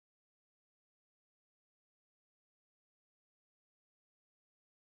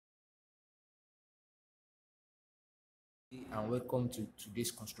And welcome to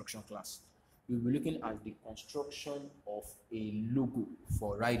today's construction class. We'll be looking at the construction of a logo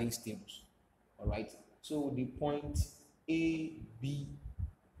for riding stables. All right. So the point A, B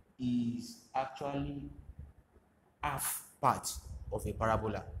is actually half part of a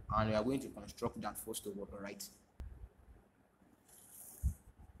parabola, and we are going to construct that first of all. All right.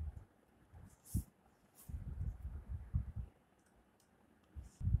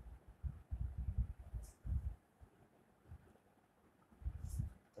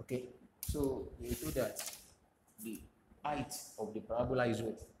 Okay. So we do that. The height of the parabola is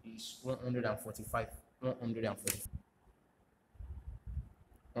what? Is 145. 145.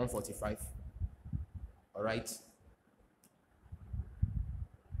 145. All right.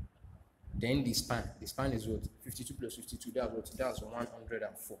 Then the span is what? 52 plus 52. That's what? That's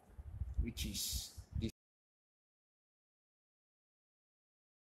 104, which is this.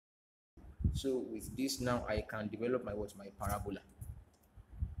 So with this now, I can develop my what? My parabola.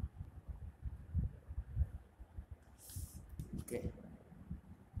 Okay.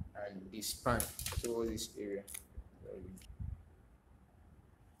 And the span. So this area.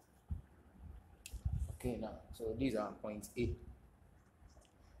 Okay. Now, so these are point A.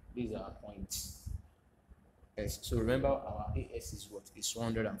 These are points S. So remember, our AS is what? Is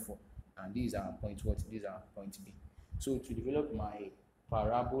 104, and these are point what? These are point B. So to develop my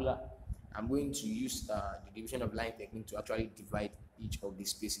parabola, I'm going to use the division of line technique to actually divide each of the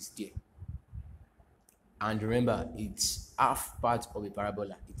spaces there. And remember, it's half part of a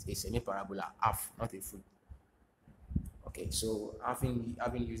parabola. It's a semi-parabola, half, not a full. Okay, so having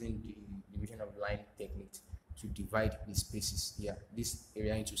using the division of line technique to divide the spaces here, this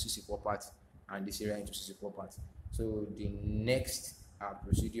area into 6 equal parts and this area into 6 equal parts. So the next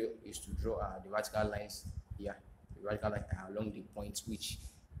procedure is to draw the vertical lines here, the vertical line along the point which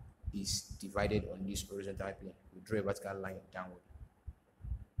is divided on this horizontal plane. We draw a vertical line downward.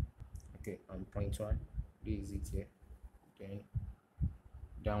 Okay, on point 1, this is it here, then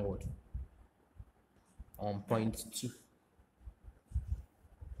downward. On point 2,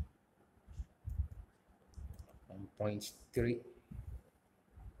 on point 3,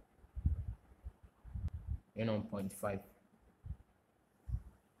 and on point 5.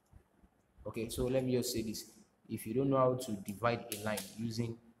 Okay, so let me just say this. If you don't know how to divide a line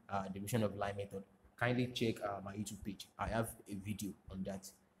using division of line method, kindly check my YouTube page. I have a video on that.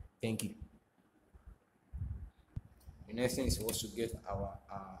 Thank you. The next thing is for us to get our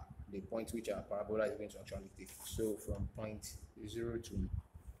the point which our parabola is going to actually take. So from point 0 to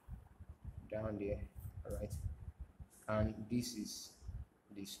down there, all right, and this is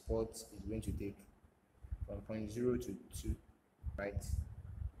the spot is going to take from point 0 to 2, right?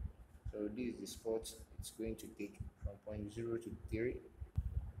 So this is the spot it's going to take from point 0 to 3.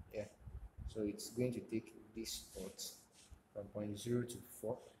 Yeah, so it's going to take this spot from point 0 to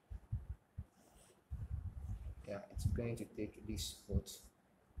 4. Yeah, it's going to take this spot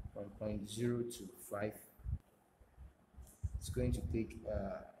from point 0 to 5. It's going to take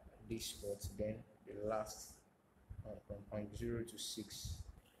this spot, then the last from point 0 to 6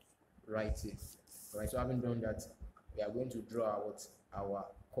 right here. Right, so having done that, we are going to draw our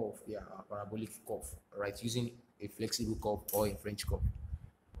curve here, our parabolic curve, right, using a flexible curve or a French curve.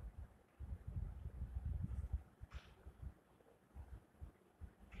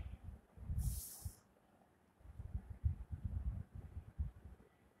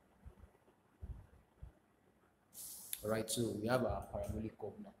 All right, so we have our parabolic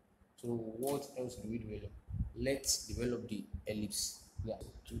curve now. So what else do we develop? Let's develop the ellipse. Yeah,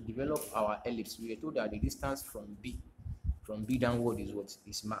 to develop our ellipse, we were told that the distance from B downward is what?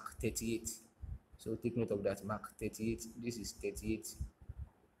 Is Mach 38. So take note of that, Mach 38. This is 38.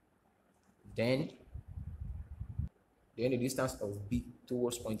 Then the distance of B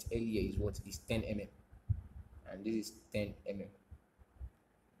towards point A here is what? Is 10 mm. And this is 10 mm.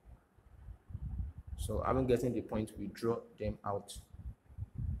 So having gotten the point, we draw them out.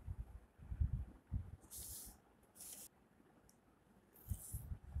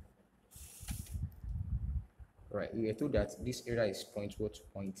 Right, we were told that this area is point what?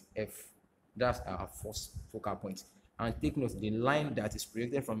 Point F. That's our first focal point. And take note, the line that is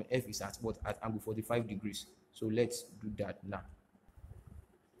projected from F is at what? At angle 45 degrees. So let's do that now.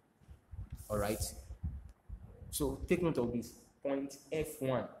 All right. So take note of this. Point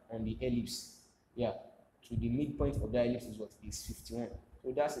F1 on the ellipse. Yeah, to the midpoint of that ellipse is what? Is 51.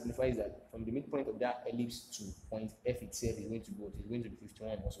 So that signifies that from the midpoint of that ellipse to point F itself is going to go. It's going to be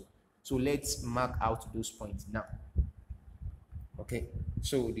 51 also. So let's mark out those points now. Okay,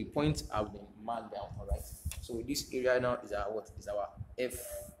 so the points have been marked down. All right, so this area now is our what? Is our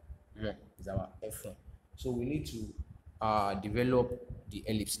F1. Is our F1. So we need to develop the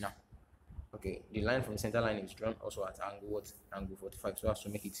ellipse now. Okay, the line from the center line is drawn also at angle what? Angle 45, so as to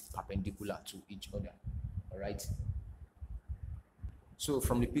make it perpendicular to each other. All right. So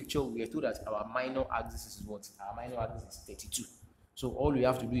from the picture, we are told that our minor axis is what? Our minor axis is 32. So all we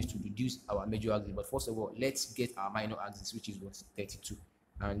have to do is to reduce our major axis. But first of all, let's get our minor axis, which is what? 32.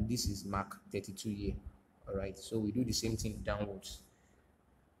 And this is mark 32 here. All right. So we do the same thing downwards.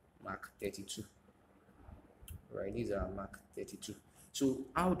 Mark 32. All right. These are mark 32. So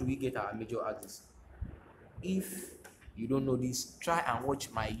how do we get our major axis? If you don't know this, try and watch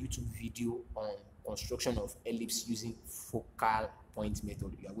my YouTube video on construction of ellipse using focal point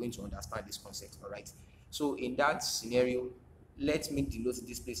method. You are going to understand this concept. All right. So in that scenario, let me denote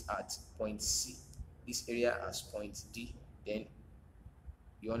this place at point C, this area as point D. Then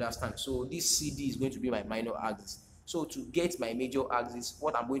you understand. So this CD is going to be my minor axis. So to get my major axis,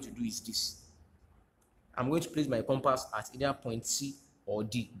 what I'm going to do is this. I'm going to place my compass at either point C or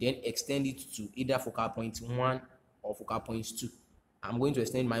D, then extend it to either focal point 1 or focal point 2. I'm going to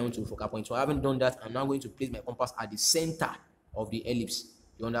extend my own to focal point. So I haven't done that. I'm now going to place my compass at the center of the ellipse.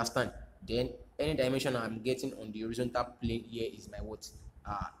 You understand? Then any dimension I'm getting on the horizontal plane here is my what?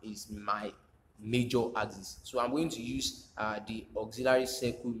 Is my major axis. So I'm going to use the auxiliary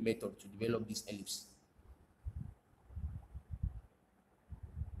circle method to develop this ellipse.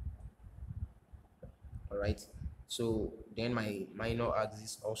 All right. So then my minor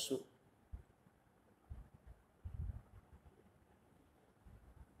axis also.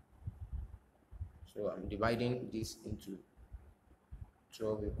 So I'm dividing this into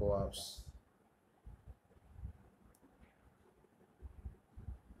 12 equal halves.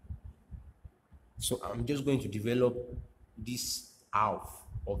 So I'm just going to develop this half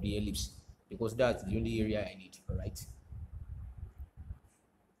of the ellipse because that's the only area I need. All right.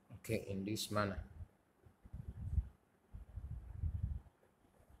 Okay, in this manner.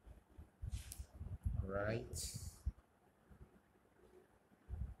 All right.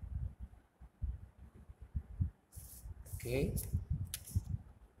 Okay.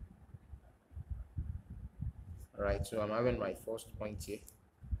 All right. So I'm having my first point here.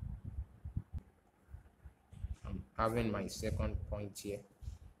 I'm having my second point here.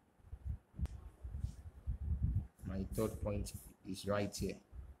 My third point is right here.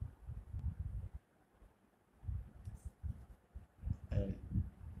 And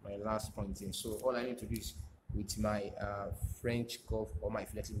my last point here. So all I need to do is with my French curve or my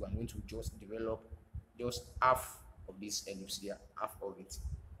flexible, I'm going to just develop just half of this ellipse here, half of it.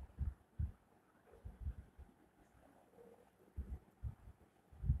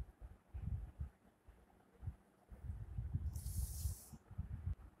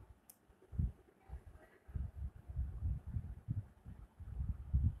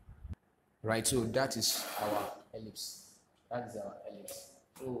 Right, so that is our ellipse. That is our ellipse.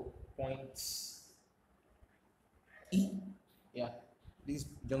 So point E, yeah, this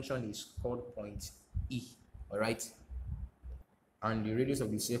junction is called point E. All right, and the radius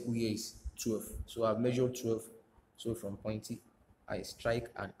of the circle here is 12. So I've measured 12. So from point E, I strike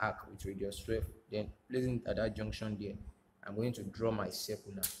an arc with radius 12. Then placing it at that junction there, I'm going to draw my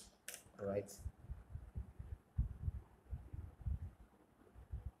circle now. All right.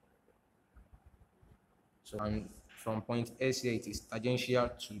 So and from point S here, it is tangential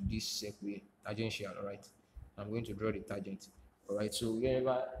to this circle here. Tangential, all right. I'm going to draw the tangent. All right. So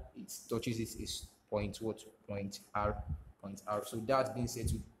wherever it touches it is point what? Point R. Point R. So that's being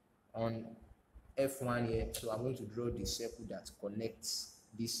settled on F1 here. So I'm going to draw the circle that connects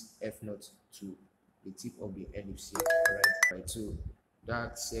this F0 to the tip of the ellipse here. All right. Right. So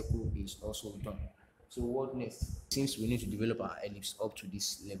that circle is also done. So what next? Since we need to develop our ellipse up to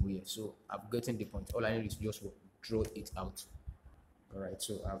this level here, so I've gotten the point. All I need is just draw it out. All right,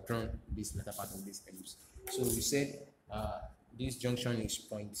 so I've drawn this latter part of this ellipse. So we said this junction is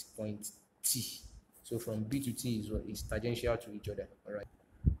point T. So from B to T is tangential to each other. All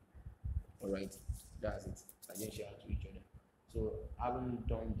right, that's it. Tangential to each other. So I haven't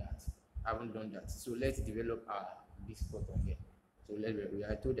done that. So let's develop this bottom here. So we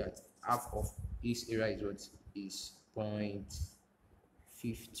are told that half of this area is what is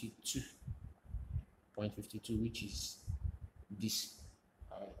 0.52, 0.52, which is this.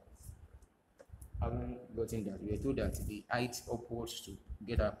 Having gotten that, we are told that the height upwards to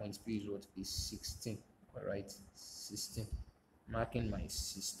get our point P is what is 16. All right, 16. Marking my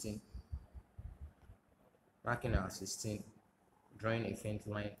 16. Marking our 16. Drawing a faint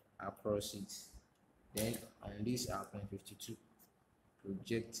line across it. Then on this our 0.52.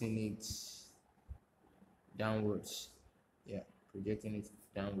 Projecting it downwards. Yeah, projecting it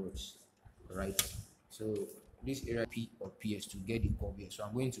downwards. Right. So this area P or PS to get the curve here. So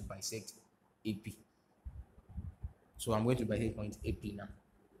I'm going to bisect AP. So I'm going to bisect point AP now.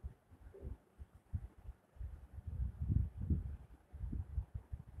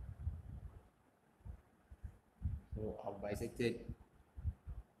 So I've bisected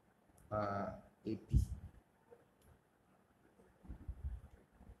AP.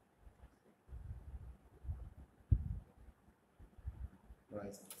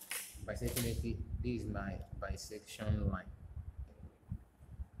 Right, bisecting AP. This is my bisection line.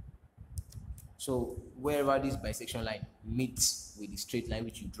 So wherever this bisection line meets with the straight line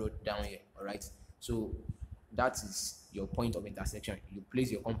which you draw down here, all right, so that is your point of intersection. You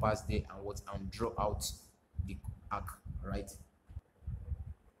place your compass there and draw out the arc, right?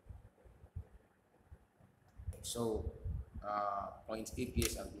 So point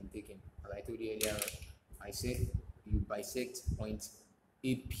APS has been taken. As I told you earlier, I said you bisect point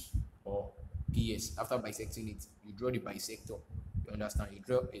AP or PS. After bisecting it, you draw the bisector. You understand? You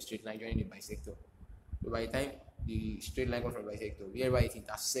draw a straight line joining the bisector. So by the time the straight line comes from bisector, wherever it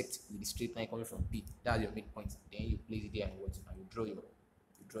intersects with the straight line coming from P, that's your midpoint. Then you place it there and you draw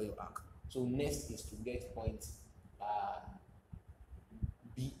your arc. So next is to get point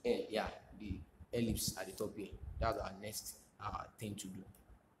BL, yeah, the ellipse at the top here. That's our next thing to do.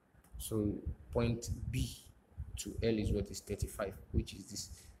 So point B to L is what is 35, which is this.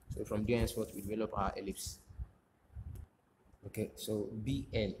 So from there henceforth we develop our ellipse. Okay, so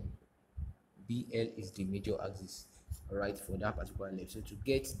BL is the major axis, all right, for that particular ellipse. So to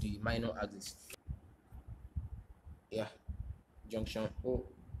get the minor axis, yeah, junction O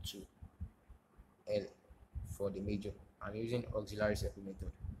to L for the major. I'm using auxiliary circle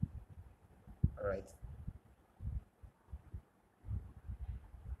method. All right.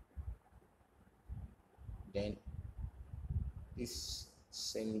 Then this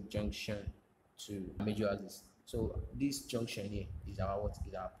semi junction to major axis. So this junction here is our what?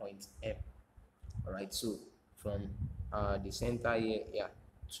 Is our point M. All right. So from the center here, yeah,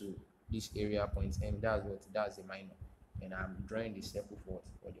 to this area point M, that's the minor. And I'm drawing the circle for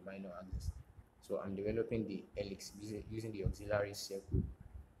the minor axis. So I'm developing the ellipse using the auxiliary circle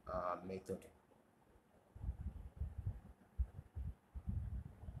method.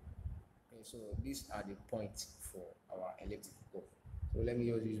 Okay, so these are the points for our elliptic curve. So let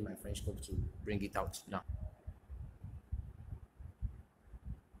me just use my French curve to bring it out now.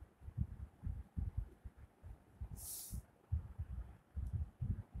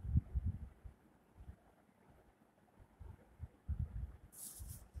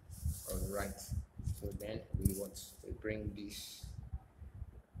 Alright, so then we want to bring this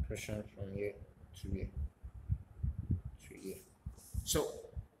portion from here to here to here. So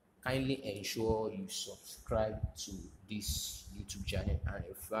kindly ensure you subscribe to this YouTube channel and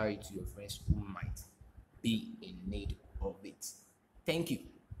refer it to your friends who might be in need of it. Thank you.